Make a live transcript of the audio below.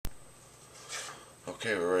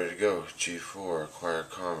Okay, we're ready to go. G4, acquire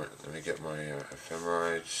Comet. Let me get my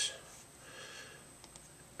ephemerides.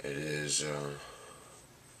 It is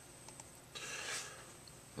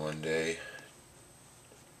Monday,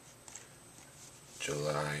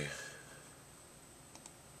 July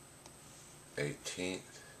 18th.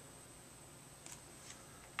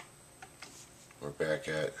 We're back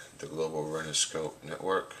at the Global Reniscope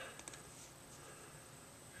Network.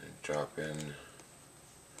 And drop in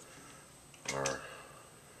our...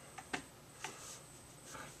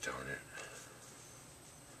 darn it.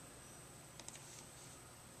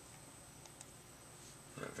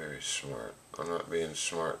 Not very smart. I'm not being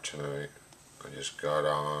smart tonight. I just got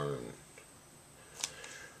on and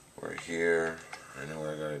we're here. I know what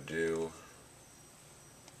I gotta do.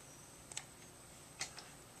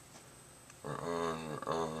 We're on.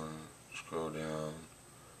 Scroll down.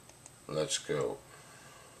 Let's go.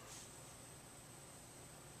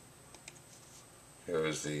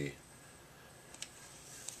 Here's the...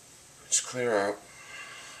 Let's clear out.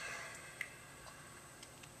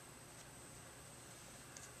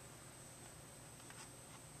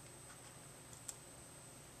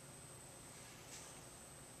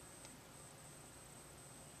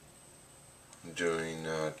 I'm doing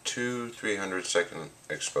 2 300-second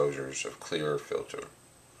exposures of clear filter.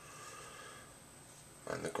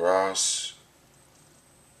 On the grass,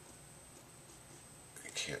 I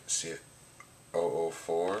can't see it,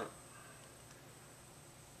 004.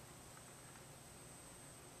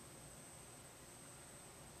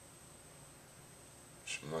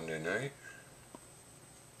 It's Monday night.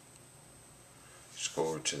 Let's go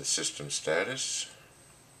over to the system status.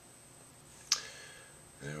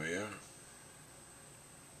 There we are.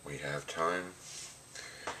 We have time.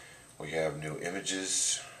 We have new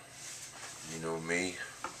images. You know me.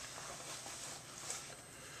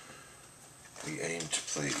 We aim to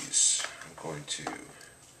please. I'm going to...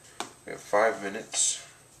 We have 5 minutes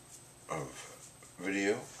of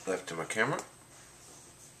video left in my camera.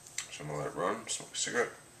 So I'm going to let it run, smoke a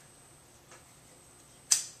cigarette.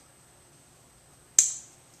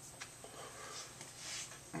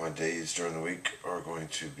 My days during the week are going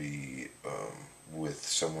to be with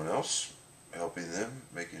someone else, helping them,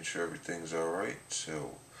 making sure everything's alright,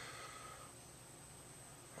 so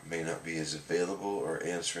I may not be as available or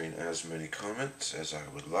answering as many comments as I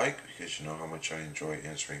would like, because you know how much I enjoy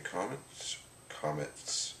answering comments.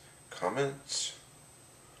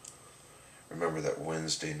 Remember that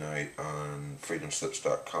Wednesday night on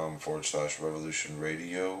freedomslips.com/revolution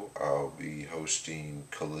radio, I'll be hosting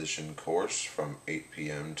Collision Course from 8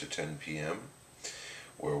 p.m. to 10 p.m.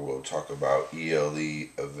 where we'll talk about ELE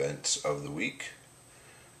events of the week,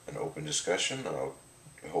 an open discussion. I'll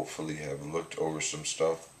hopefully have looked over some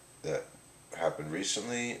stuff that happened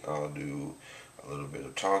recently. I'll do a little bit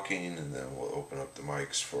of talking, and then we'll open up the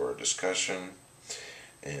mics for a discussion.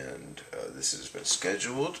 And this has been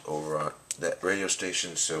scheduled over on that radio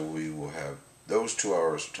station, so we will have those 2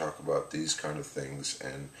 hours to talk about these kind of things,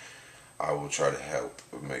 and I will try to help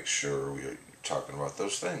make sure we're talking about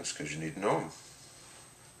those things, because you need to know them.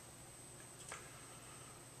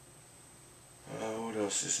 What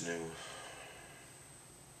else is new?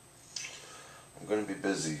 I'm going to be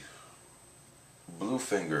busy.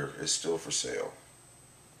 Bluefinger is still for sale.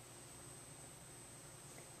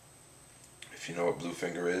 If you know what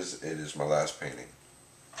Bluefinger is, it is my last painting.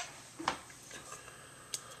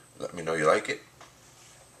 Let me know you like it.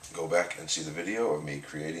 Go back and see the video of me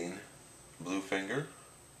creating Bluefinger.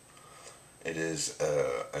 It is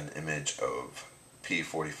an image of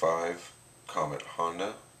P45 Comet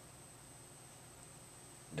Honda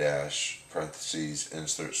dash parentheses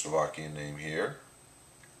insert Slovakian name here.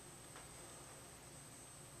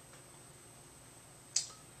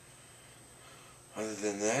 Other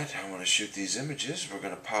than that, I want to shoot these images. We're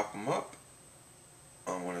going to pop them up.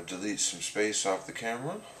 I want to delete some space off the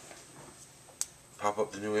camera. Pop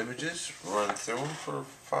up the new images, run through them for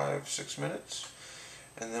 5-6 minutes,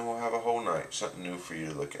 and then we'll have a whole night, something new for you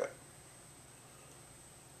to look at.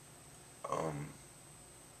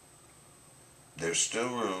 There's still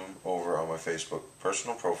room over on my Facebook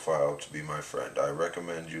personal profile to be my friend. I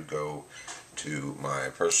recommend you go to my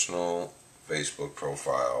personal Facebook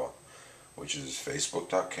profile, which is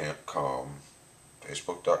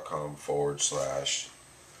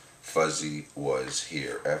facebook.com/Fuzzy Was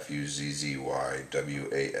Here,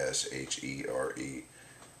 FUZZYWASHERE,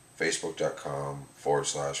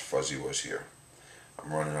 facebook.com/Fuzzy Was Here.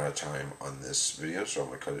 I'm running out of time on this video, so I'm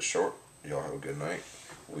going to cut it short. Y'all have a good night.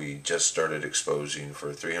 We just started exposing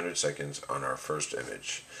for 300 seconds on our first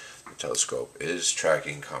image. The telescope is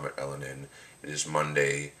tracking Comet Elenin. It is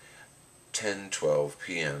Monday, 10:12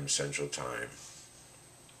 p.m. Central Time.